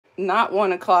not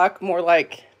 1 o'clock, more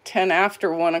like 10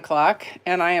 after 1 o'clock,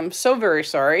 and I am so very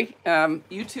sorry.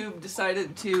 YouTube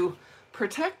decided to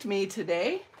protect me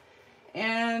today,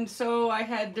 and so I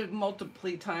had to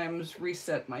multiple times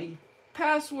reset my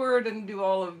password and do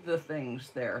all of the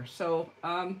things there. So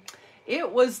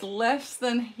it was less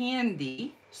than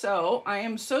handy, so I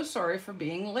am so sorry for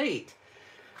being late.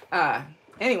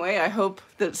 Anyway, I hope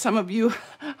that some of you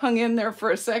hung in there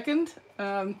for a second.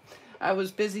 I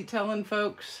was busy telling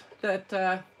folks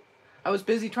that I was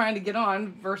busy trying to get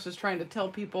on versus trying to tell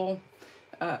people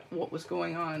what was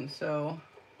going on. So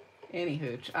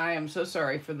anywho, I am so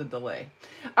sorry for the delay.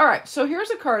 All right, so here's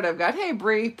a card I've got. Hey,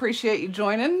 Bree, appreciate you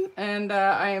joining, and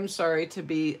I am sorry to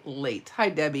be late. Hi,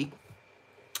 Debbie.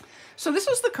 So this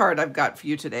is the card I've got for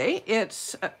you today.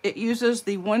 It uses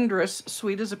the wondrous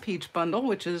Sweet as a Peach bundle,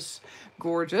 which is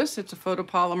gorgeous. It's a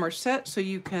photopolymer set, so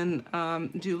you can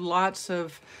do lots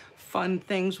of fun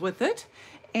things with it.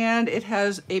 And it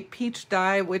has a peach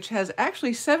die, which has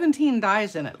actually 17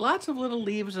 dies in it. Lots of little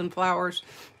leaves and flowers.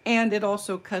 And it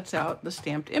also cuts out the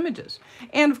stamped images.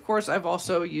 And of course, I've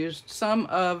also used some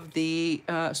of the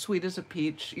Sweet as a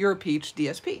Peach, Youre Peach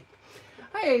DSP.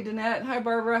 Hi, Danette. Hi,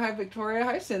 Barbara. Hi, Victoria.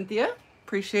 Hi, Cynthia.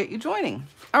 Appreciate you joining.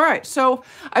 All right, so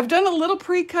I've done a little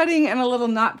pre-cutting and a little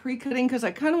not pre-cutting because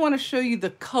I kind of want to show you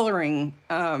the coloring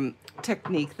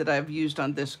technique that I've used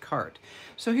on this card.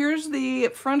 So here's the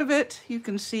front of it. You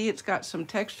can see it's got some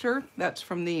texture. That's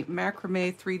from the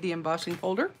Macrame 3D embossing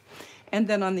folder. And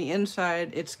then on the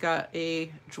inside, it's got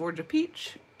a Georgia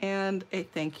peach and a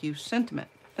thank you sentiment.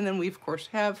 And then we, of course,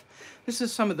 have, this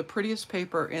is some of the prettiest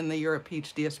paper in the Youre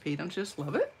Peach DSP. Don't you just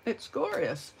love it? It's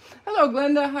glorious. Hello,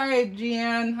 Glenda. Hi,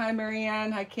 Jeanne. Hi,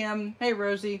 Marianne. Hi, Kim. Hey,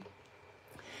 Rosie.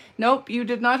 Nope, you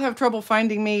did not have trouble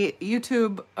finding me.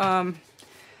 YouTube,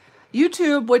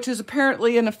 which is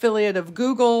apparently an affiliate of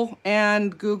Google,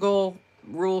 and Google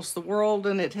rules the world,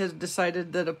 and it has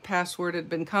decided that a password had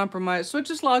been compromised, so it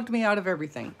just logged me out of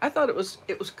everything. I thought it was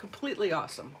completely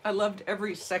awesome. I loved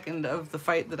every second of the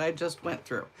fight that I just went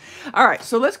through. All right,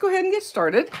 so let's go ahead and get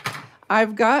started.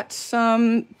 I've got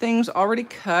some things already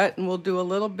cut, and we'll do a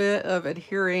little bit of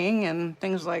adhering and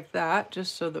things like that,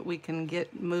 just so that we can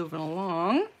get moving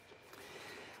along.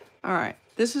 All right,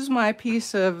 this is my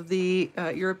piece of the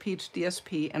Youre Peach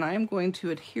DSP, and I am going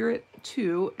to adhere it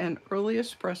to an early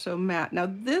espresso mat. Now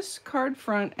this card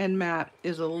front and mat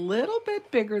is a little bit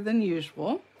bigger than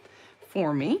usual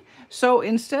for me. So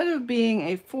instead of being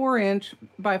a 4"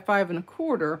 by 5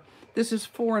 1/4, this is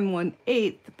 4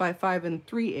 1/8 by 5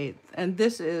 3/8. And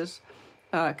this is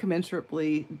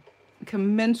commensurately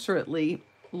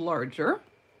larger.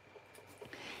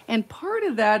 And part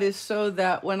of that is so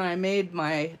that when I made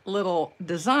my little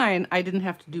design, I didn't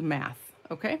have to do math,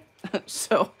 okay?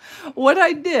 So what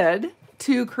I did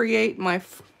to create my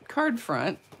card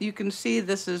front, you can see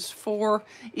this is 4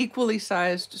 equally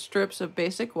sized strips of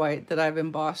basic white that I've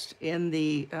embossed in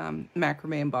the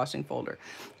Macrame embossing folder.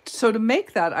 So to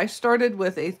make that, I started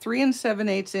with a 3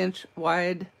 7/8 inch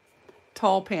wide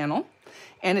tall panel,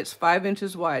 and it's 5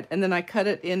 inches wide. And then I cut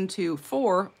it into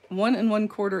 4 1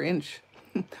 1/4 inch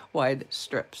wide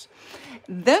strips.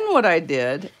 Then what I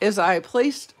did is I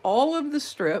placed all of the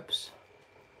strips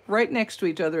right next to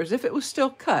each other as if it was still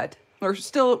cut, or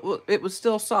it was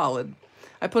still solid.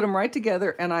 I put them right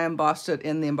together and I embossed it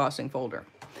in the embossing folder.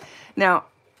 Now,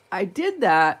 I did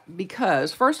that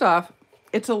because, first off,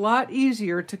 it's a lot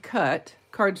easier to cut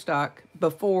cardstock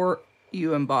before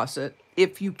you emboss it,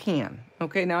 if you can.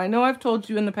 Okay, now I know I've told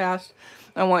you in the past,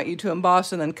 I want you to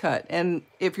emboss and then cut. And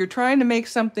if you're trying to make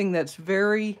something that's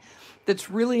really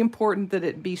important that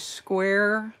it be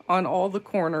square on all the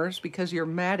corners because you're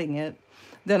matting it,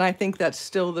 then I think that's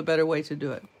still the better way to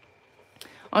do it.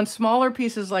 On smaller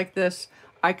pieces like this,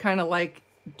 I kind of like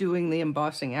doing the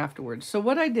embossing afterwards. So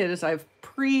what I did is I've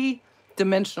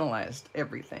pre-dimensionalized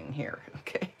everything here,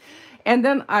 okay? And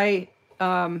then I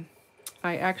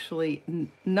actually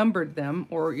numbered them,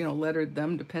 or, you know, lettered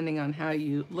them, depending on how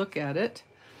you look at it,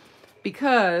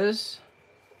 because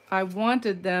I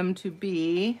wanted them to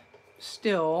be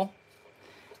still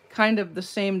kind of the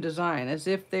same design, as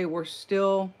if they were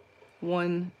still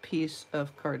one piece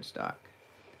of cardstock.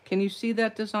 Can you see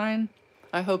that design?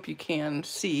 I hope you can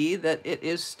see that it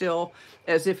is still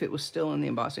as if it was still in the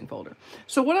embossing folder.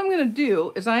 So what I'm going to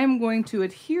do is I am going to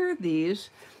adhere these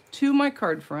to my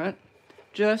card front,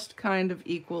 just kind of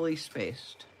equally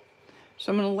spaced.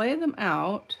 So I'm going to lay them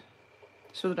out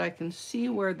so that I can see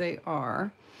where they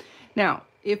are. Now,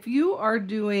 if you are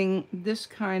doing this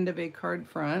kind of a card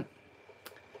front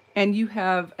and you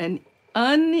have an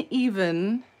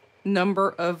uneven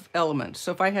number of elements,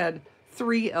 so if I had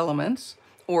 3 elements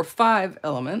or 5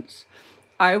 elements,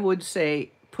 I would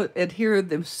say adhere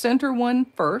the center one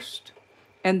first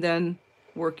and then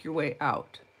work your way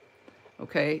out.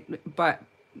 Okay,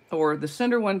 or the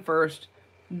center one first,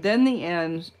 then the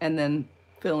ends, and then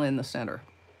fill in the center.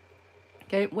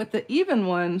 Okay, with the even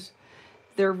ones,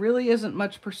 there really isn't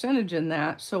much percentage in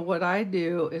that. So what I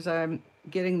do is I'm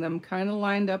getting them kind of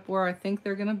lined up where I think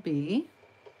they're gonna be.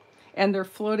 And they're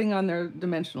floating on their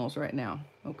dimensionals right now,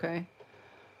 okay?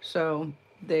 So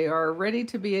they are ready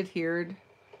to be adhered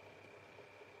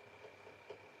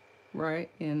right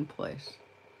in place.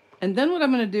 And then what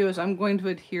I'm going to do is I'm going to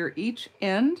adhere each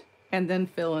end and then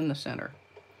fill in the center.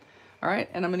 All right,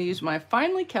 and I'm going to use my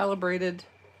finely calibrated,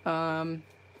 oh,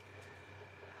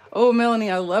 Melanie,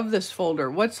 I love this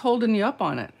folder. What's holding you up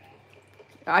on it?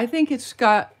 I think it's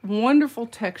got wonderful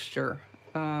texture.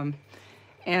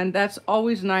 And that's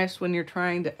always nice when you're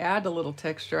trying to add a little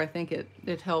texture. I think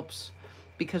it helps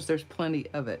because there's plenty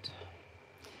of it.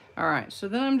 All right, so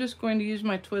then I'm just going to use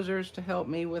my tweezers to help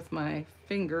me with my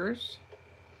fingers.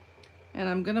 And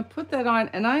I'm gonna put that on,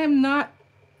 and I am not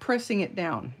pressing it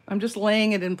down. I'm just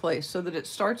laying it in place so that it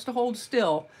starts to hold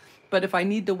still, but if I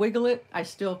need to wiggle it, I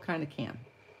still kind of can.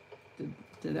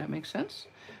 Did that make sense?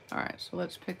 All right, so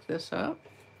let's pick this up.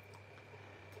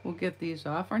 We'll get these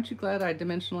off. Aren't you glad I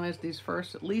dimensionalized these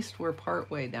first? At least we're part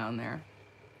way down there.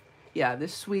 Yeah,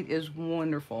 this suite is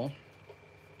wonderful.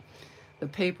 The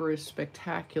paper is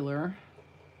spectacular.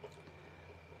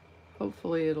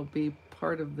 Hopefully it'll be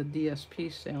part of the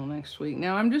DSP sale next week.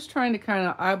 Now I'm just trying to kind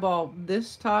of eyeball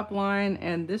this top line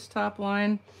and this top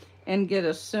line and get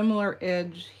a similar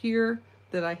edge here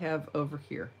that I have over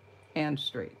here and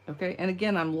straight, okay? And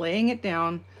again, I'm laying it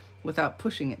down without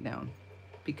pushing it down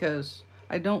because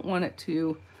I don't want it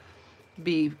to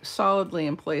be solidly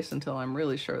in place until I'm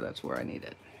really sure that's where I need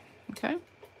it, okay?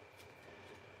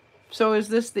 So is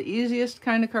this the easiest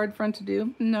kind of card front to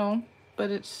do? No,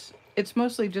 but it's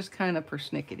mostly just kind of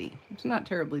persnickety. It's not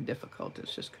terribly difficult,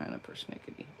 it's just kind of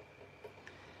persnickety.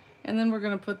 And then we're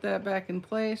gonna put that back in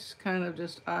place, kind of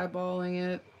just eyeballing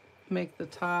it, make the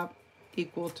top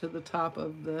equal to the top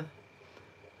of the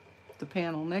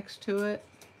panel next to it.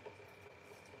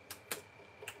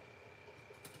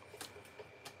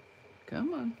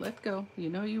 Come on, let go. You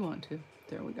know you want to.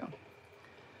 There we go.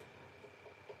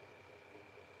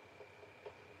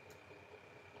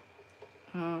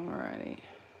 Alrighty.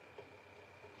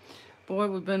 Boy,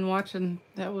 we've been watching,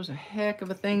 that was a heck of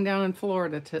a thing down in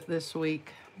Florida this week.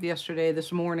 Yesterday,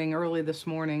 this morning, early this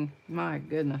morning. My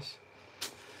goodness.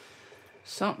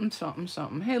 Something, something,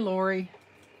 something. Hey, Lori.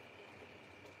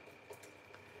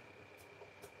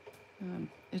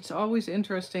 It's always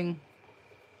interesting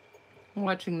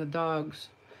watching the dogs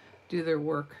do their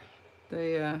work.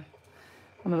 They, I'm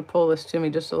going to pull this to me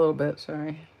just a little bit,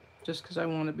 sorry. Just because I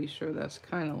want to be sure that's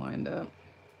kind of lined up.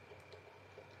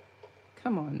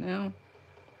 Come on now.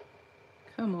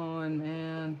 Come on,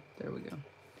 man. There we go.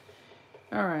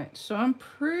 All right, so I'm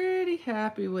pretty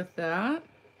happy with that.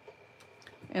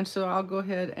 And so I'll go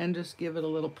ahead and just give it a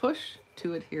little push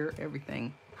to adhere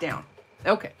everything down.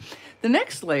 Okay, the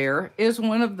next layer is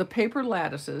one of the paper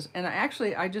lattices, and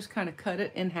I just kind of cut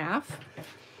it in half.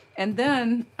 And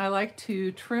then I like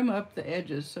to trim up the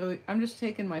edges. So I'm just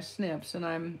taking my snips and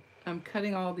I'm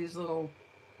cutting all these little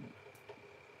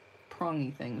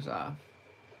prongy things off.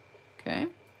 Okay.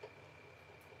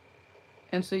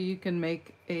 And so you can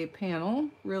make a panel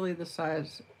really the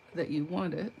size that you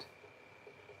want it.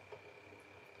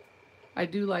 I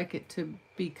do like it to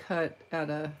be cut at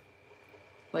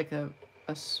like a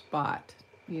spot,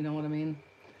 you know what I mean?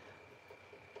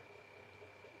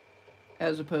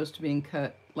 As opposed to being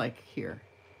cut like here.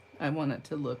 I want it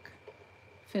to look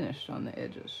finished on the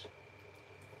edges.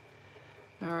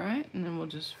 All right, and then we'll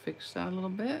just fix that a little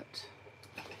bit.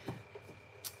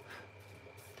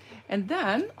 And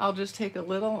then I'll just take a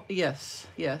little, yes,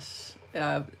 a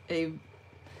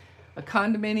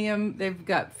condominium. They've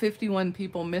got 51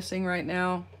 people missing right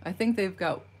now. I think they've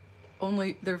got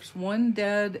there's one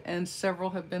dead and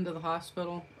several have been to the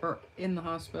hospital or in the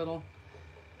hospital.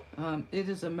 It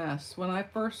is a mess. When I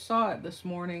first saw it this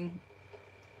morning,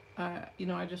 you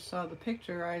know, I just saw the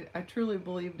picture. I truly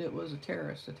believed it was a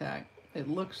terrorist attack. It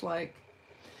looks like,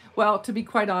 well, to be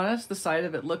quite honest, the side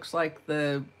of it looks like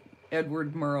the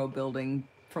Edward Murrow building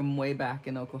from way back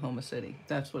in Oklahoma City.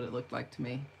 That's what it looked like to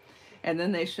me. And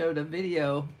then they showed a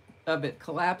video of it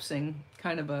collapsing,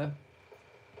 kind of a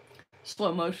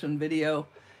slow motion video,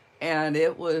 and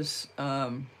it was,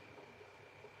 well,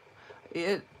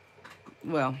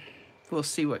 we'll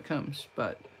see what comes,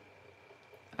 but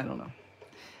I don't know.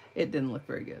 It didn't look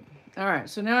very good. All right,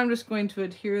 so now I'm just going to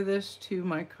adhere this to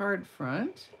my card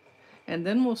front. And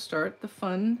then we'll start the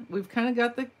fun. We've kind of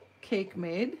got the cake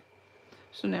made,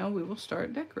 so now we will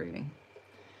start decorating.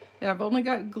 And I've only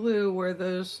got glue where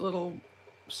those little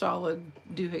solid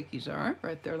doohickeys are,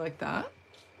 right there like that.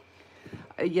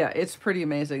 Yeah, it's pretty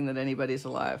amazing that anybody's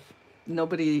alive.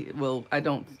 Nobody will,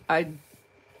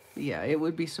 yeah, it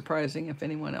would be surprising if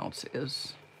anyone else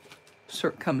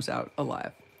comes out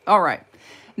alive. All right,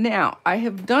 now I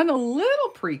have done a little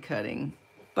pre-cutting,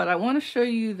 but I want to show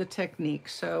you the technique.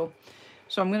 So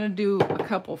I'm going to do a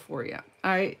couple for you.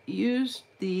 I used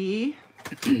the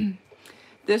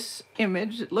this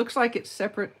image. It looks like it's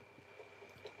separate.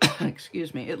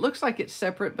 Excuse me. It looks like it's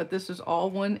separate, but this is all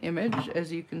one image,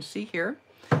 as you can see here.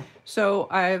 So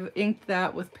I've inked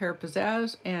that with Pear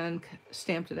Pizzazz and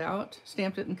stamped it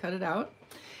and cut it out.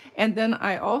 And then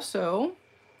I also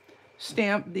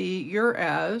stamped the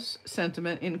Youre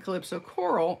sentiment in Calypso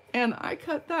Coral, and I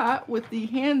cut that with the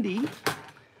handy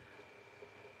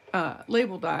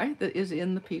label die that is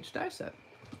in the peach die set.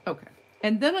 Okay,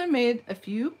 and then I made a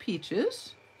few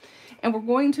peaches, and we're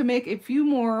going to make a few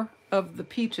more of the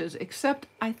peaches, except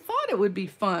I thought it would be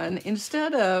fun,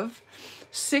 instead of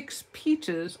 6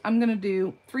 peaches, I'm going to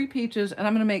do 3 peaches, and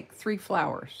I'm going to make 3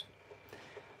 flowers.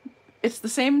 It's the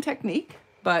same technique,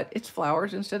 but it's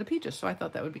flowers instead of peaches, so I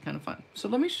thought that would be kind of fun. So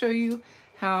let me show you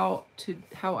how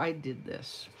I did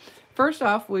this. First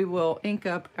off, we will ink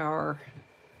up our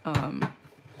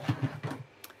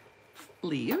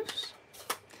leaves,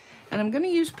 and I'm going to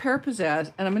use Pear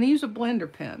Pizzazz, and I'm going to use a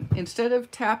blender pen instead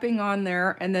of tapping on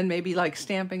there and then maybe like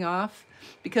stamping off,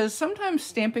 because sometimes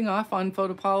stamping off on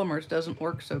photopolymers doesn't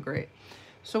work so great.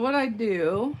 So what I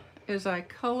do is I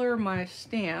color my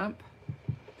stamp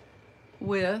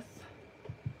with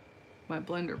my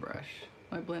blending brush,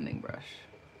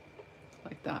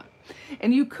 like that.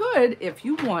 And you could, if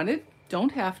you wanted,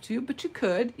 don't have to, but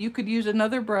you could use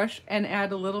another brush and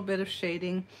add a little bit of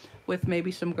shading with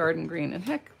maybe some garden green. And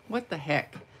heck, what the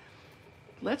heck?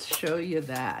 Let's show you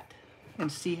that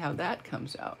and see how that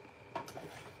comes out.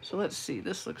 So let's see,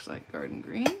 this looks like garden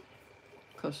green,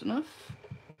 close enough.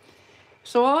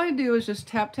 So all I do is just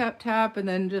tap, tap, tap, and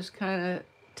then just kind of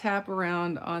tap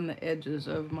around on the edges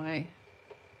of my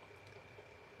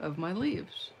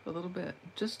leaves a little bit,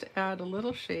 just to add a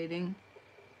little shading,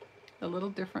 a little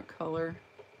different color,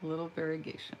 a little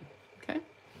variegation. Okay,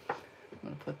 I'm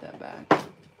going to put that back.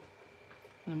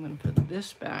 And I'm going to put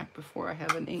this back before I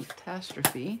have an ink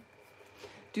catastrophe.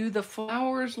 Do the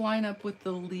flowers line up with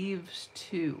the leaves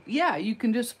too? Yeah, you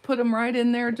can just put them right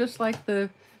in there, just like the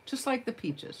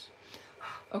peaches.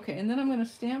 Okay, and then I'm going to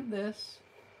stamp this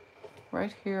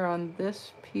right here on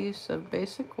this piece of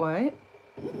basic white.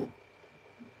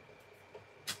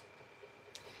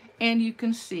 And you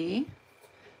can see,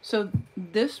 so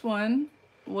this one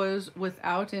was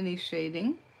without any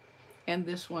shading, and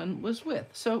this one was with.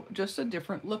 So just a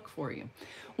different look for you.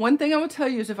 One thing I will tell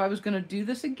you is, if I was going to do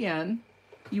this again,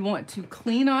 you want to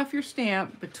clean off your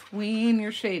stamp between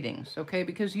your shadings, okay?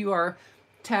 Because you are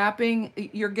tapping,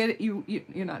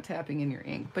 you're not tapping in your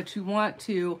ink, but you want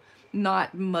to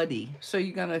not muddy. So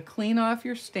you're going to clean off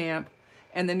your stamp,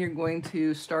 and then you're going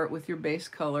to start with your base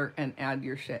color and add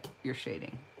your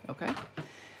shading, okay?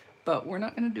 But we're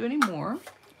not going to do any more.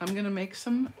 I'm going to make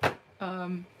some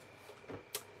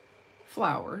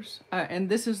flowers, and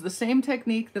this is the same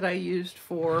technique that I used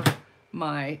for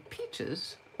my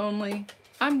peaches, only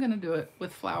I'm going to do it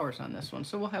with flowers on this one,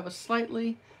 so we'll have a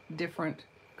slightly different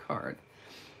card.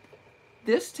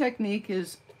 This technique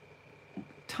is a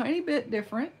tiny bit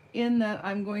different in that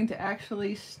I'm going to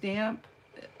actually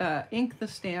ink the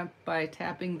stamp by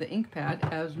tapping the ink pad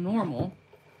as normal,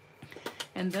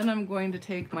 and then I'm going to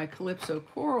take my Calypso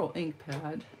Coral ink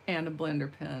pad and a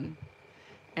blender pen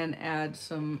and add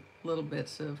some little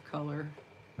bits of color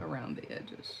around the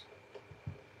edges.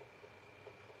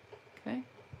 Okay.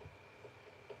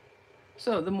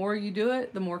 So the more you do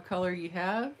it, the more color you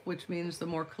have, which means the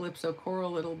more Calypso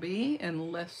Coral it'll be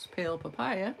and less pale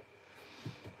papaya.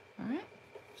 All right,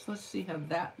 so let's see how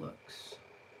that looks.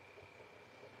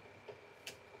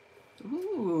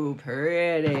 Ooh,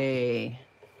 pretty.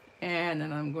 And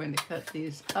then I'm going to cut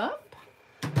these up.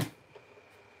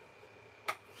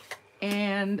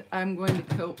 And I'm going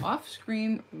to go off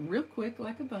screen real quick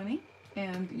like a bunny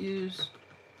and use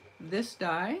this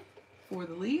die for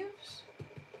the leaves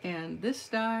and this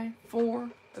die for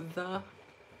the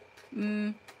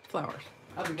flowers.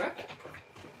 I'll be right back.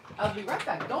 I'll be right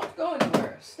back. Don't go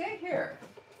anywhere. Stay here.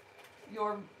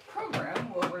 Your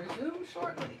program will resume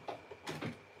shortly. All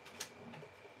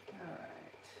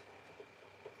right.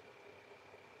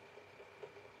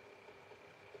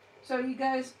 So you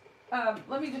guys,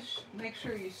 let me just make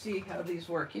sure you see how these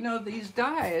work. You know, these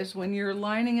dies, when you're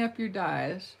lining up your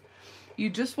dies, you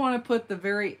just want to put the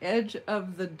very edge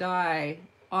of the die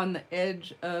on the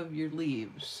edge of your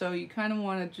leaves. So you kind of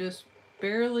want to just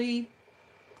barely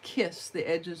kiss the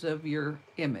edges of your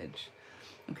image.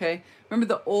 Okay,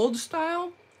 remember the old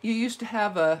style? You used to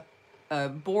have a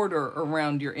border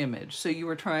around your image. So you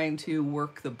were trying to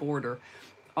work the border.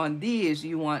 On these,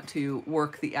 you want to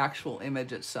work the actual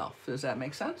image itself. Does that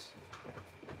make sense?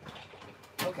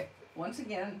 Okay, once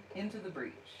again, into the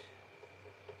breech.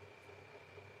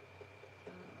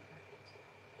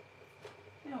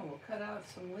 Now we'll cut out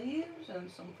some leaves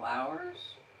and some flowers.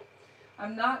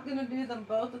 I'm not going to do them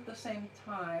both at the same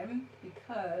time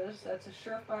because that's a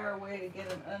surefire way to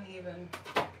get an uneven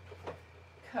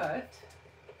cut,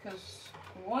 because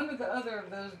one or the other of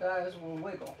those dies will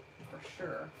wiggle for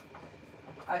sure.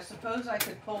 I suppose I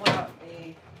could pull out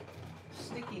a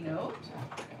sticky note.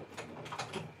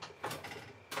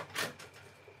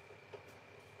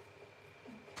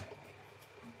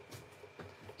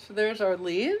 So there's our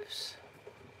leaves.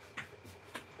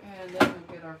 And then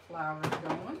we'll get our flowers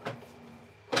going.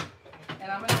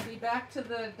 And I'm going to be back to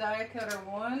the die cutter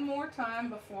one more time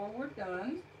before we're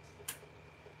done,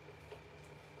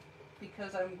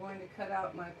 because I'm going to cut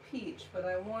out my peach, but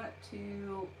I want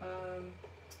to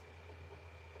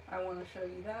show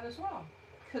you that as well,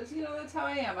 because you know that's how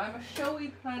I am. I'm a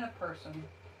showy kind of person.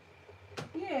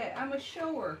 Yeah, I'm a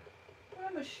shower.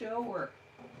 I'm a shower.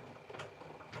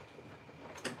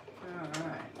 All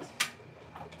right.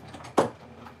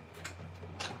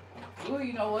 Oh,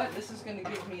 you know what? This is going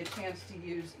to give me a chance to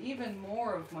use even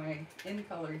more of my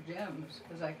in-color gems,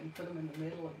 because I can put them in the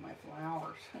middle of my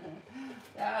flowers.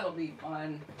 That'll be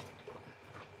fun.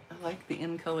 I like the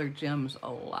in-color gems a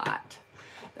lot.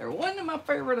 They're one of my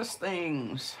favoriteest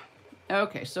things.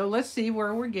 Okay, so let's see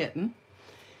where we're getting.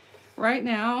 Right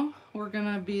now, we're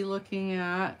going to be looking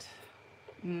at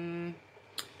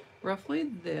roughly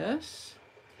this,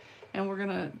 and we're going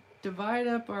to divide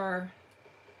up our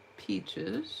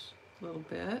peaches a little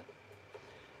bit.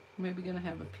 Maybe gonna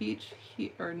have a peach here,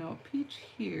 or no, a peach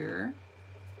here,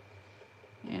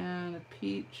 and a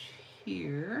peach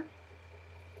here,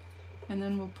 and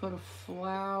then we'll put a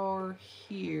flower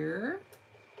here,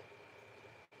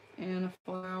 and a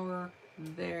flower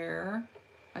there.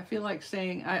 I feel like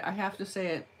saying, I have to say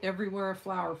it, everywhere a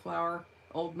flower, flower,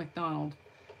 Old MacDonald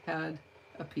had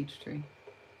a peach tree.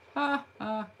 Ha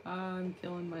ha ha, I'm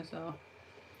killing myself.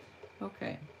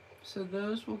 Okay. So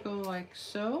those will go like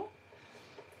so,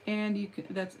 and you can,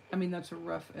 that's a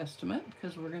rough estimate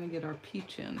because we're going to get our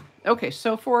peach in. Okay,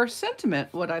 so for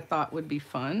sentiment, what I thought would be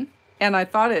fun, and I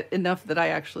thought it enough that I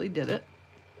actually did it,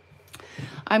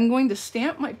 I'm going to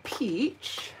stamp my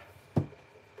peach.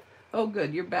 Oh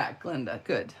good, you're back, Glenda,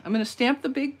 good. I'm going to stamp the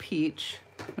big peach,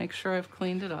 make sure I've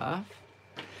cleaned it off,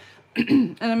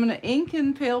 and I'm going to ink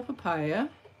in Pale Papaya.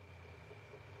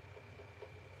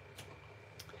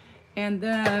 And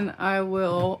then I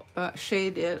will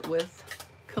shade it with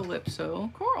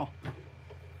Calypso Coral.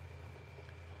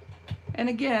 And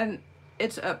again,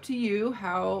 it's up to you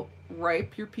how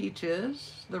ripe your peach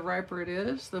is. The riper it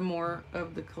is, the more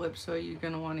of the Calypso you're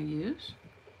going to want to use.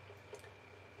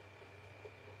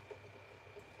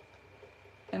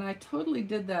 And I totally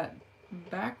did that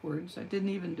backwards. I didn't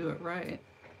even do it right.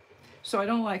 So I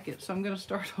don't like it. So I'm going to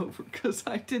start over because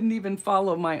I didn't even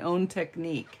follow my own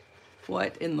technique.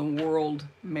 What in the world,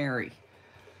 Mary?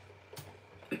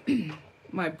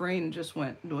 My brain just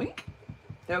went doink.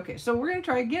 Okay, so we're going to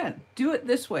try again. Do it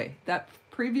this way. That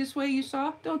previous way you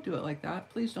saw, don't do it like that.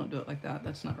 Please don't do it like that.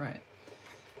 That's not right.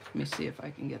 Let me see if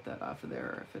I can get that off of there,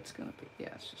 or if it's going to be, yeah,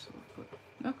 it's just a little bit.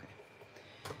 Okay.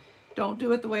 Don't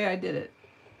do it the way I did it.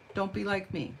 Don't be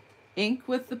like me. Ink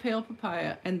with the Pale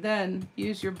Papaya, and then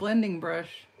use your blending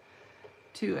brush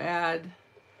to add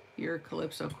your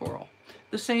Calypso Coral.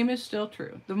 The same is still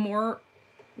true. The more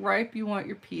ripe you want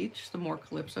your peach, the more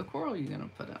Calypso Coral you're going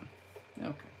to put in.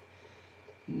 Okay.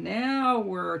 Now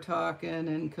we're talking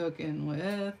and cooking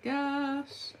with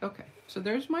gas. Okay, so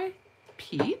there's my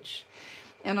peach.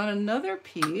 And on another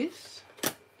piece,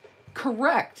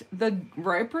 correct, the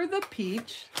riper the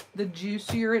peach, the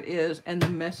juicier it is and the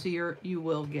messier you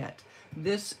will get.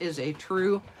 This is a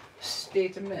true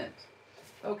statement.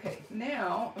 Okay,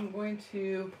 now I'm going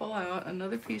to pull out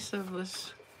another piece of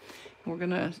this. We're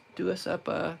gonna do us up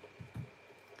a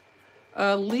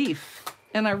leaf.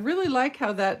 And I really like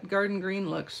how that garden green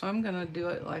looks, so I'm gonna do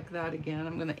it like that again.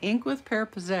 I'm gonna ink with Pear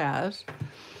Pizzazz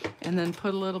and then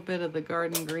put a little bit of the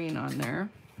garden green on there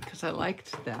because I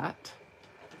liked that.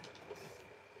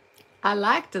 I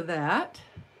liked that.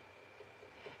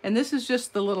 And this is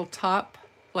just the little top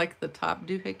like the top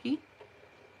doohickey.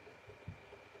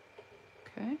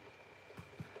 Okay,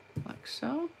 like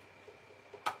so.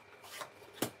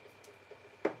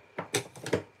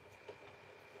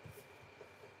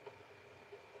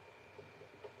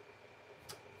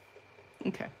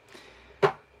 Okay,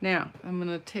 now I'm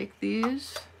gonna take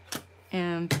these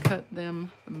and cut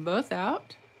them both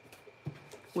out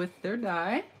with their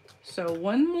die. So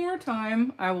one more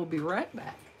time, I will be right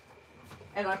back.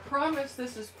 And I promise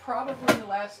this is probably the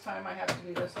last time I have to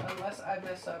do this unless I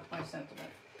mess up my sentiment.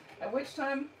 At which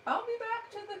time, I'll be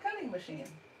back to the cutting machine.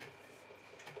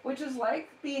 Which is like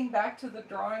being back to the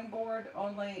drawing board,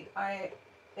 only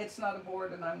it's not a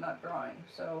board and I'm not drawing.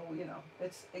 So, you know,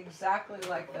 it's exactly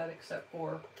like that except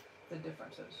for the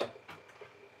differences.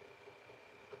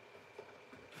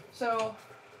 So,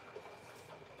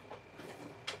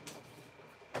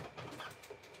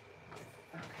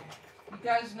 you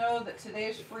guys know that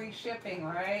today's free shipping,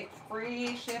 right?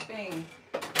 Free shipping.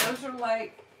 Those are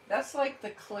like, that's like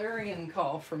the clarion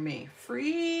call for me.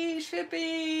 Free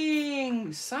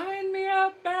shipping! Sign me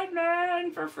up,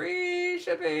 Batman, for free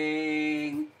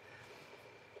shipping!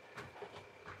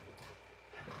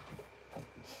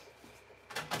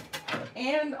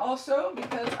 And also,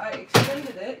 because I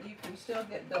extended it, you can still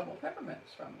get double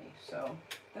peppermints from me. So,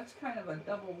 that's kind of a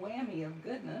double whammy of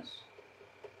goodness.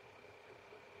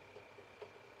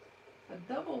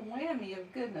 A double whammy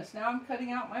of goodness. Now I'm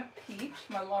cutting out my peach,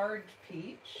 my large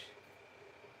peach.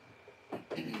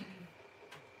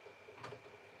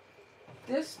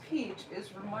 This peach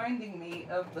is reminding me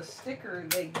of the sticker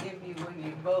they give you when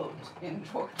you vote in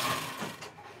Georgia.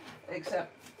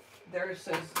 Except theirs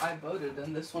says I voted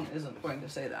and this one isn't going to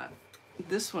say that.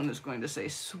 This one is going to say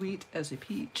sweet as a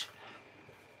peach.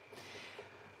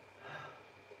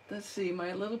 Let's see,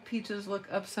 my little peaches look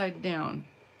upside down.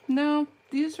 No,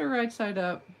 these are right side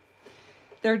up.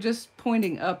 They're just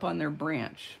pointing up on their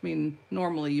branch. I mean,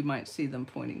 normally you might see them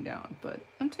pointing down, but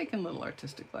I'm taking a little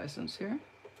artistic license here.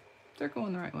 They're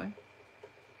going the right way.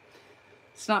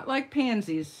 It's not like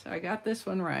pansies. I got this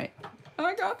one right.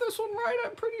 I got this one right,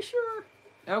 I'm pretty sure.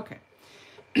 Okay.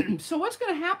 So what's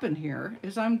going to happen here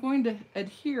is I'm going to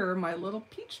adhere my little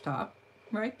peach top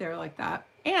right there like that.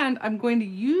 And I'm going to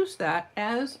use that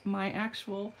as my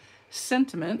actual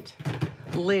sentiment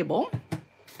label.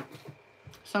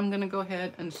 So I'm going to go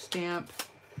ahead and stamp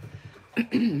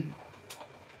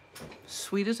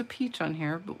sweet as a peach on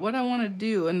here. But what I want to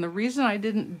do, and the reason I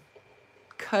didn't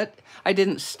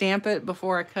stamp it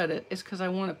before I cut it, is because I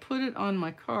want to put it on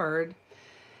my card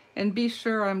and be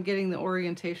sure I'm getting the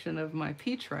orientation of my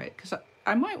peach right. Because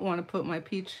I might want to put my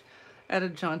peach at a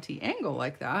jaunty angle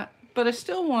like that, but I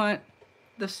still want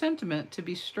the sentiment to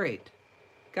be straight.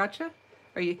 Gotcha?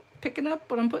 Are you picking up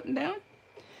what I'm putting down?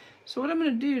 So what I'm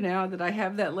going to do now that I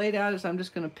have that laid out is I'm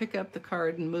just going to pick up the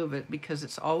card and move it, because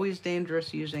it's always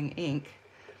dangerous using ink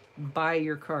by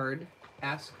your card.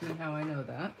 Ask me how I know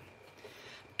that.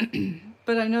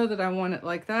 But I know that I want it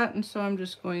like that, and so I'm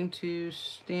just going to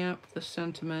stamp the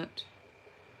sentiment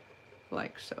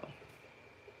like so.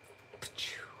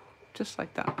 Just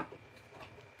like that.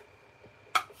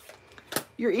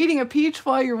 You're eating a peach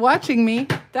while you're watching me.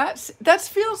 That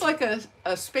feels like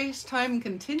a space-time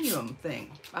continuum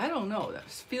thing. I don't know. That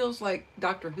feels like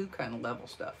Doctor Who kind of level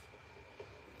stuff.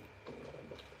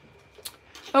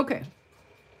 Okay.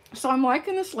 So I'm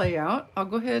liking this layout. I'll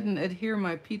go ahead and adhere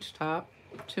my peach top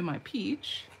to my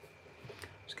peach.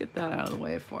 Let's get that out of the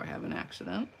way before I have an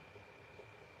accident.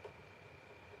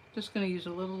 Just going to use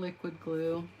a little liquid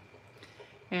glue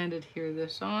and adhere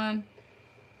this on.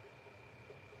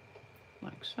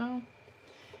 Like so.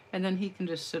 And then he can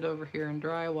just sit over here and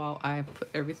dry while I put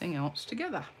everything else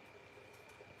together.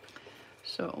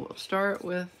 So we'll start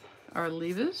with our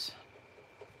leaves.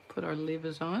 Put our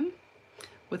leaves on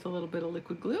with a little bit of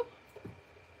liquid glue.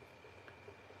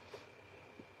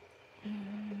 And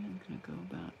I'm going to go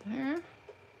about there.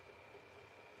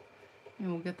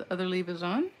 And we'll get the other leaves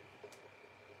on.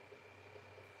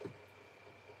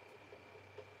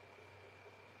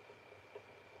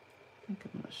 I think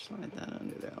I'm going to slide that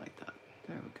under there like that.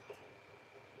 There we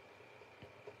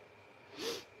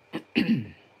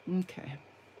go. Okay.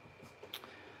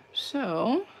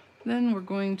 So then I'm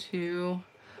going to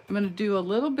do a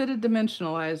little bit of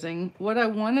dimensionalizing. What I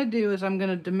want to do is I'm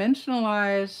going to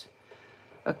dimensionalize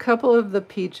a couple of the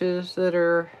peaches that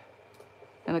are,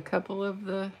 and a couple of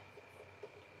the,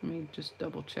 let me just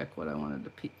double check what I wanted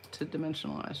to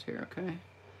dimensionalize here, okay?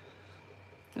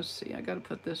 Let's see, I got to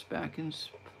put this back in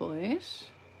place.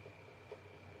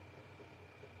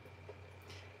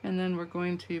 And then we're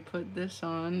going to put this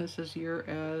on. This is You're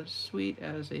as Sweet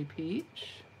as a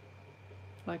Peach,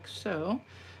 like so.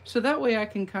 So that way I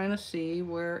can kind of see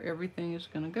where everything is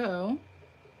going to go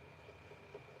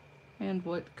and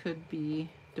what could be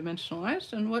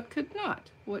dimensionalized and what could not,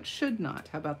 what should not.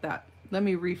 How about that? Let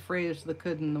me rephrase the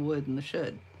could and the would and the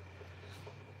should.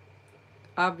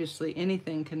 Obviously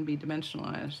anything can be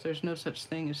dimensionalized. There's no such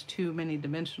thing as too many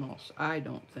dimensionals, I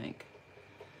don't think.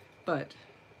 But,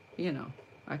 you know,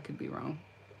 I could be wrong.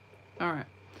 All right.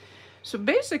 So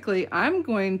basically, I'm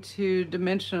going to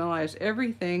dimensionalize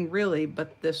everything really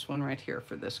but this one right here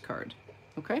for this card,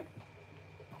 okay?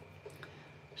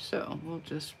 So we'll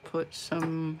just put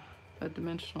a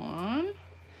dimensional on. And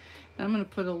I'm gonna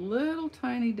put a little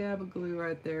tiny dab of glue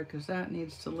right there because that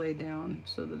needs to lay down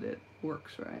so that it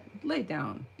works right. Lay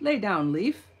down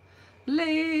leaf.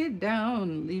 Lay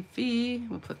down leafy.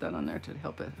 We'll put that on there to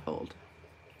help it hold.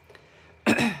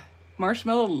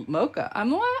 Marshmallow mocha. I'm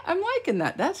liking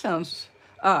that. That sounds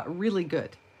really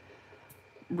good.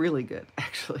 Really good,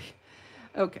 actually.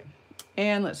 Okay,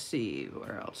 and let's see,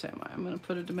 where else am I? I'm going to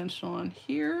put a dimensional on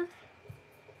here.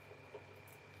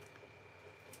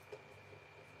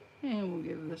 And we'll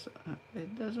give this,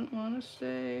 it doesn't want to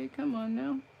stay. Come on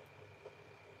now.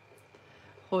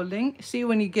 Holding. See,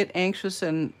 when you get anxious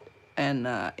and in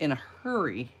a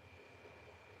hurry,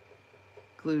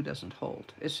 glue doesn't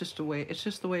hold. It's just the way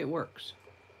it works.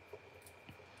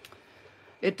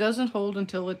 It doesn't hold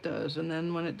until it does, and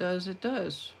then when it does, it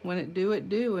does. When it do,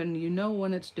 and you know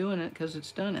when it's doing it because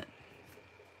it's done it.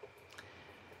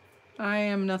 I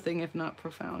am nothing if not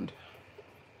profound.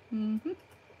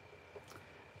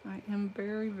 I am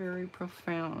very, very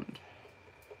profound.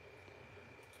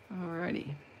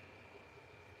 Alrighty.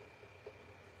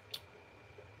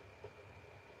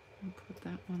 I'll put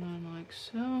that one on like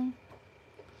so.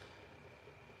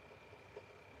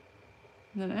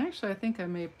 And then actually I think I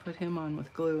may put him on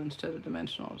with glue instead of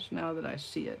dimensionals now that I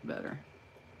see it better.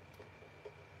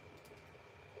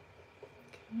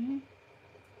 Okay.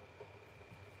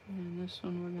 And this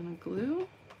one we're going to glue.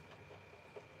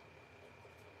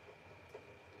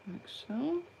 Like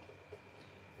so.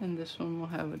 And this one will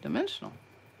have a dimensional.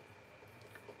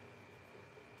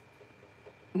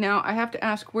 Now I have to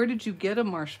ask, where did you get a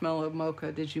marshmallow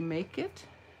mocha? Did you make it?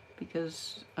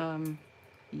 Because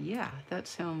yeah, that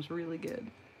sounds really good.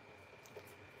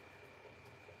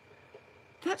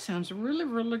 That sounds really,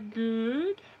 really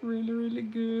good. Really, really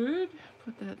good.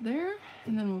 Put that there.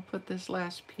 And then we'll put this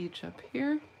last peach up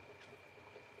here.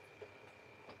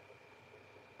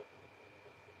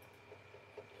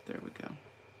 There we go.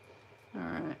 All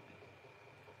right.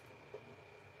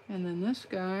 And then this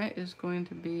guy is going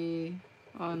to be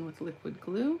on with liquid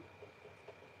glue.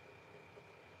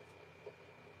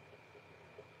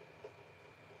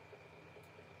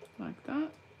 Like that.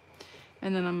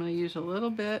 And then I'm going to use a little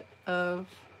bit of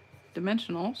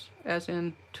dimensionals, as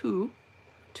in two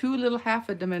little half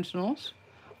a dimensionals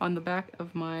on the back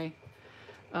of my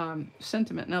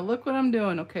sentiment. Now look what I'm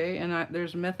doing, okay? And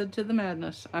there's a method to the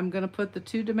madness. I'm going to put the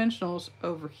 2 dimensionals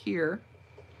over here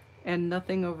and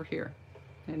nothing over here.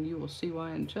 And you will see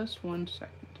why in just 1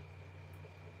 second.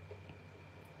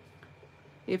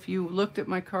 If you looked at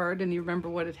my card and you remember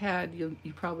what it had, you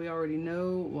probably already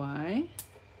know why.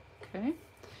 Okay,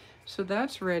 so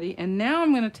that's ready. And now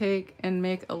I'm going to take and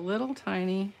make a little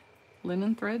tiny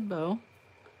linen thread bow.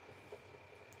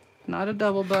 Not a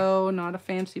double bow, not a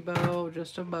fancy bow,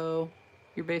 just a bow.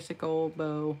 Your basic old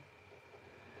bow.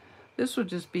 This would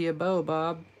just be a bow,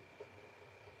 Bob.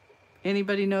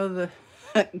 Anybody know the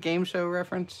game show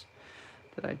reference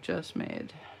that I just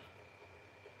made?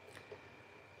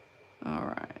 All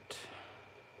right.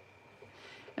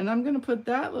 And I'm going to put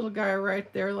that little guy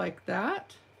right there like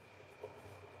that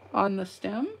on the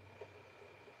stem,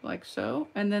 like so.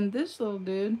 And then this little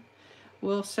dude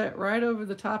will set right over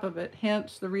the top of it.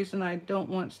 Hence the reason I don't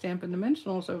want Stampin'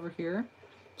 Dimensionals over here,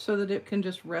 so that it can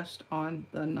just rest on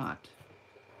the knot.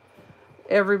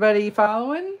 Everybody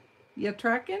following? You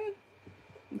tracking?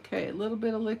 Okay, a little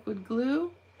bit of liquid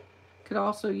glue. Could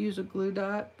also use a glue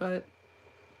dot, but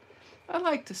I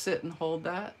like to sit and hold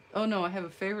that. Oh no, I have a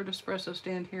favorite espresso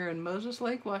stand here in Moses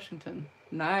Lake, Washington.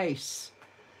 Nice.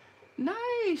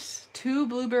 Nice. 2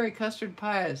 blueberry custard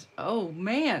pies. Oh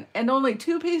man, and only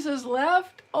 2 pieces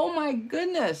left? Oh my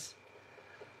goodness.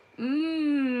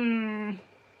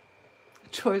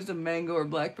 Choice of mango or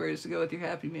blackberries to go with your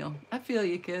Happy Meal. I feel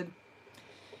you, kid.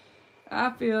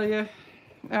 I feel you.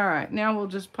 All right, now we'll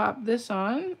just pop this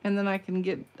on, and then I can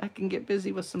get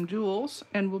busy with some jewels,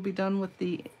 and we'll be done with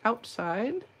the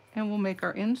outside, and we'll make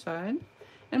our inside,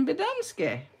 and be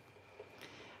done-ske.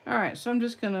 All right, so I'm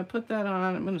just gonna put that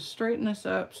on. I'm gonna straighten this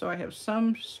up so I have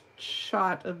some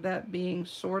of that being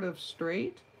sort of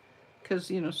straight, because,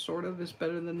 you know, sort of is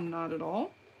better than not at all.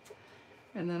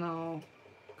 And then I'll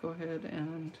go ahead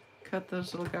and cut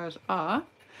those little guys off.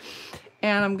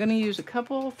 And I'm going to use a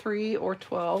couple, 3 or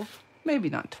 12, maybe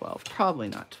not 12, probably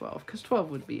not 12, because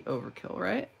 12 would be overkill,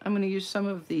 right? I'm going to use some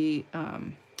of the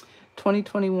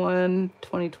 2021,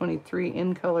 2023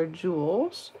 in color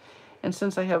jewels. And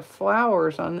since I have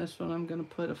flowers on this one, I'm going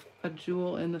to put a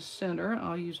jewel in the center.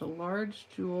 I'll use a large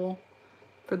jewel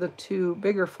for the 2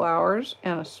 bigger flowers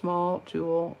and a small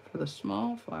jewel for the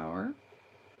small flower.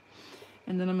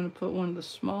 And then I'm going to put one of the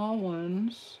small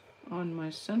ones on my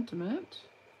sentiment.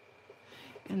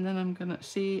 And then I'm going to,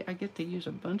 see, I get to use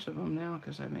a bunch of them now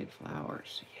because I made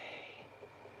flowers. Yay.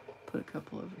 Put a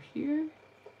couple over here.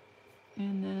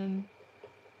 And then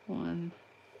one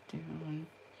down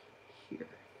here.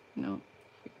 No,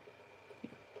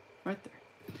 here. Right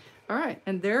there. All right,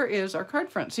 and there is our card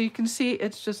front. So you can see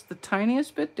it's just the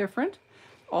tiniest bit different.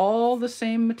 All the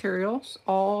same materials,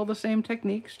 all the same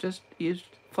techniques, just used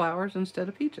flowers instead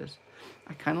of peaches.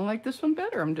 I kind of like this one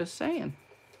better, I'm just saying.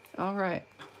 All right.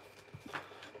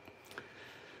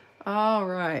 All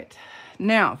right.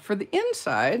 Now, for the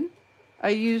inside, I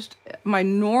used my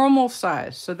normal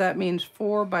size. So that means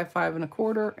 4 by 5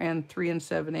 1/4 and 3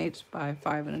 7/8 by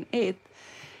 5 1/8.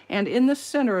 And in the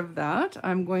center of that,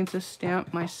 I'm going to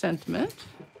stamp my sentiment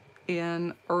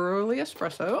in early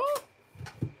espresso.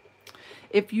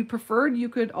 If you preferred, you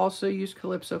could also use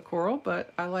Calypso Coral,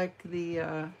 but I like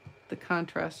the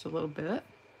contrast a little bit.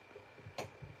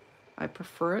 I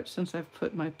prefer it since I've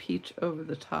put my peach over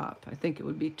the top. I think it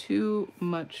would be too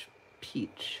much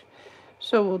peach.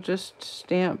 So we'll just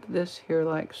stamp this here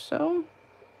like so.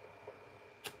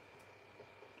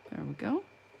 There we go.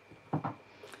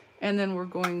 And then we're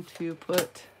going to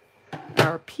put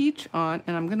our peach on,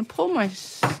 and I'm going to pull my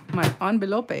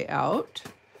envelope out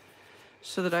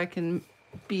so that I can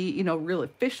be, you know, real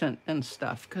efficient and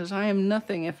stuff, because I am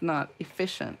nothing if not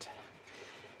efficient.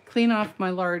 Clean off my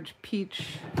large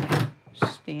peach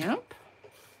stamp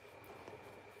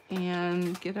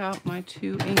and get out my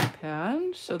 2 ink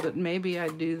pads so that maybe I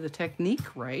do the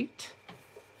technique right.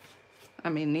 I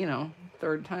mean, you know,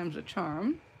 3rd time's a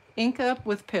charm. Ink up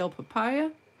with pale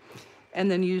papaya, and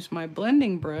then use my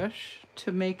blending brush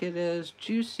to make it as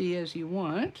juicy as you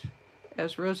want.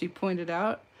 As Rosie pointed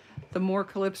out, the more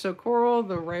Calypso Coral,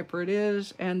 the riper it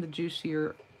is, and the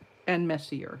juicier and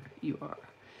messier you are.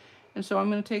 And so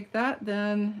I'm going to take that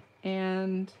then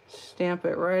and stamp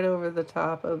it right over the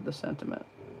top of the sentiment.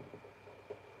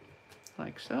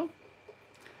 Like so.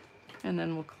 And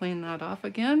then we'll clean that off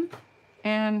again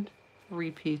and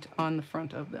repeat on the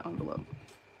front of the envelope.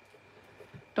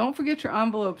 Don't forget your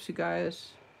envelopes, you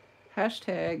guys.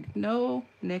 Hashtag no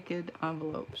naked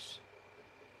envelopes.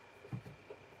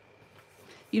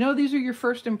 You know, these are your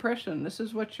first impression. This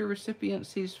is what your recipient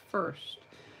sees first.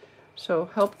 So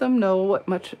help them know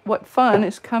what fun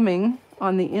is coming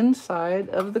on the inside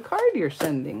of the card you're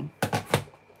sending.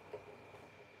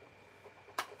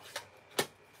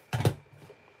 All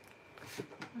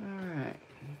right.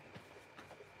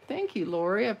 Thank you,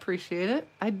 Lori. I appreciate it.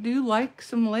 I do like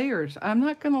some layers. I'm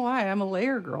not going to lie. I'm a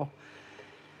layer girl.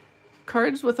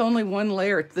 Cards with only 1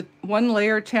 layer. The 1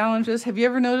 layer challenges. Have you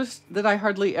ever noticed that I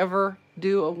hardly ever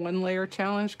do a 1 layer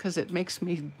challenge? Because it makes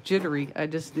me jittery. I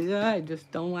just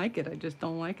don't like it. I just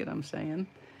don't like it, I'm saying.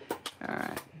 All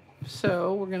right.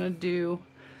 So we're going to do,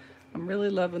 I'm really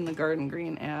loving the garden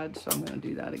green ad, so I'm going to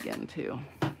do that again too.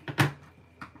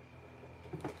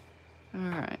 All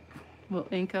right. We'll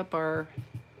ink up our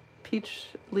peach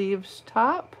leaves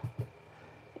top.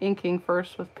 Inking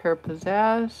first with Pear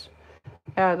Pizzazz.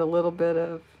 Add a little bit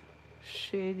of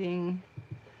shading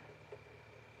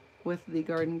with the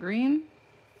garden green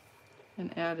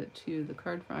and add it to the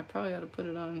card front. I probably ought to put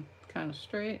it on kind of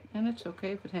straight, and it's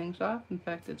okay if it hangs off. In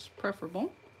fact, it's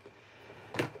preferable.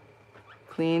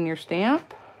 Clean your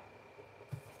stamp,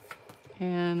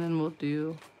 and then we'll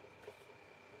do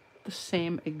the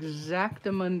same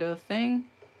exactamundo thing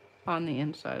on the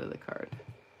inside of the card.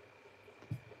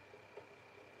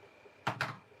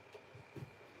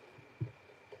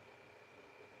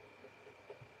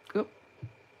 Oop,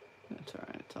 that's all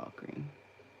right, it's all green.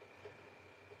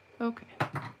 Okay,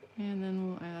 and then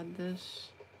we'll add this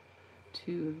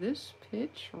to this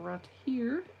pitch right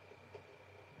here.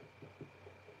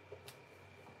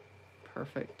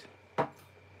 Perfect.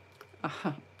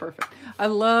 Perfect. I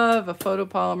love a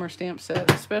photopolymer stamp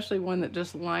set, especially one that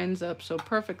just lines up so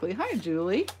perfectly. Hi,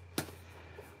 Julie.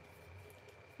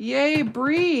 Yay,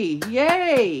 Bree.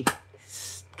 Yay.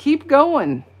 Keep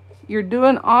going. You're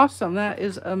doing awesome. That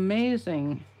is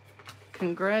amazing.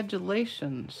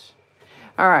 Congratulations.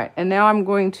 All right, and now I'm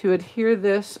going to adhere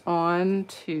this on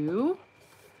to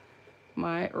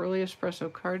my early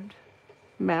espresso card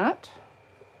mat.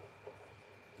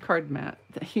 Card mat.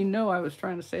 You know I was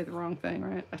trying to say the wrong thing,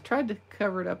 right? I tried to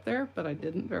cover it up there, but I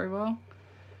didn't very well.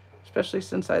 Especially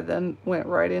since I then went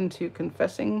right into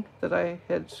confessing that I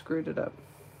had screwed it up.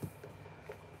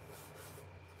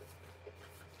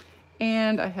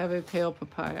 And I have a pale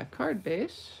papaya card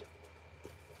base.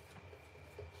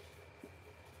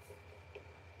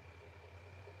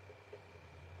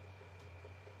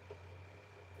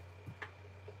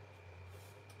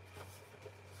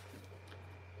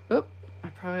 Oop, I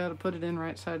probably ought to put it in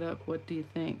right side up. What do you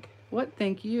think? What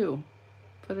think you?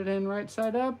 Put it in right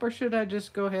side up, or should I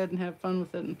just go ahead and have fun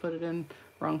with it and put it in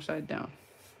wrong side down?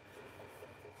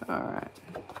 All right.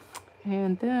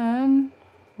 And then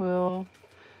we'll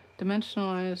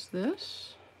dimensionalize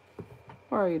this.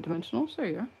 Where are you, dimensionals? There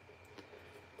you are.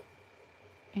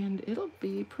 And it'll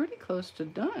be pretty close to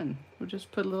done. We'll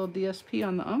just put a little DSP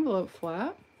on the envelope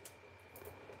flap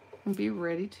and be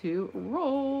ready to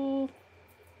roll.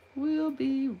 We'll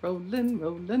be rolling,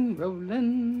 rolling,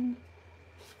 rolling.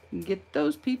 Get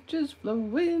those peaches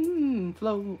flowing,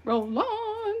 roll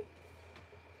on.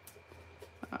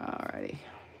 Alrighty.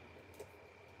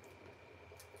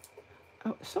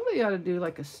 Oh, somebody ought to do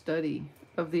like a study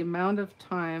of the amount of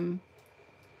time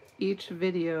each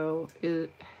video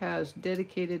has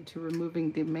dedicated to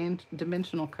removing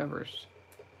dimensional covers.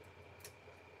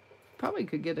 Probably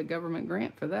could get a government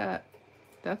grant for that.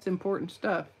 That's important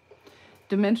stuff.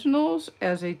 Dimensionals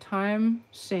as a time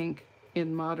sink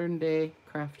in modern day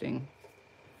crafting.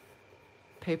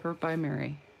 Paper by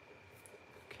Mary.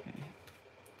 Okay.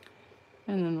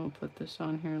 And then we'll put this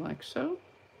on here like so.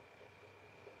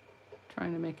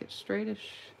 Trying to make it straightish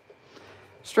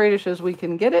as we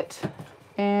can get it.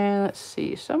 And let's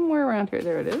see, somewhere around here,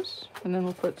 there it is. And then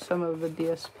we'll put some of the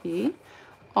DSP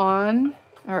on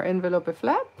our envelope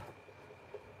flap.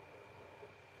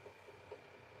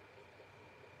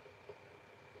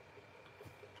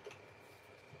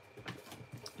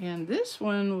 And this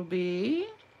one will be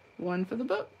one for the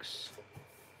books.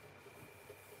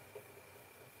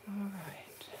 All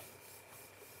right.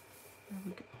 There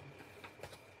we go.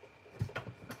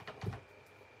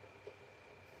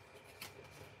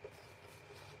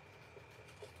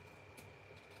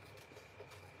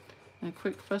 A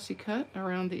quick fussy cut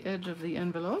around the edge of the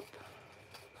envelope.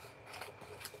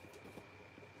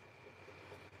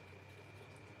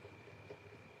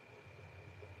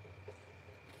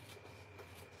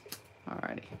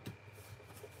 Alrighty.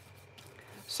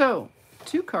 So,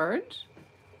 2 cards,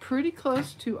 pretty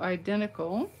close to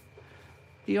identical.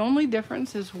 The only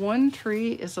difference is one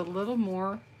tree is a little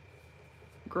more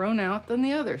grown out than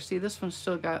the other. See, this one's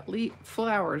still got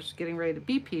flowers getting ready to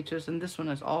be peaches, and this one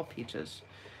is all peaches.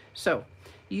 So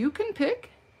you can pick,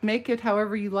 make it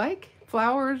however you like.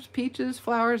 Flowers,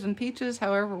 and peaches,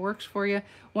 however works for you.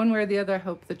 One way or the other, I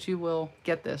hope that you will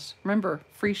get this. Remember,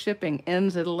 free shipping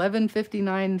ends at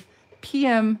 11:59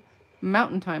 p.m.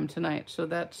 Mountain Time tonight. So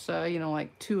that's, you know,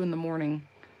 like 2 in the morning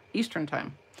Eastern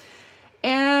Time.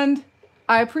 And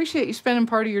I appreciate you spending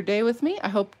part of your day with me. I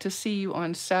hope to see you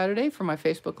on Saturday for my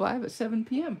Facebook Live at 7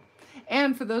 p.m.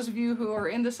 And for those of you who are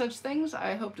into such things,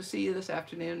 I hope to see you this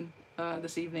afternoon,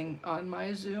 this evening on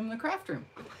my Zoom, The Craft Room.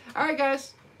 All right,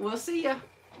 guys, we'll see ya.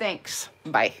 Thanks.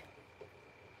 Bye.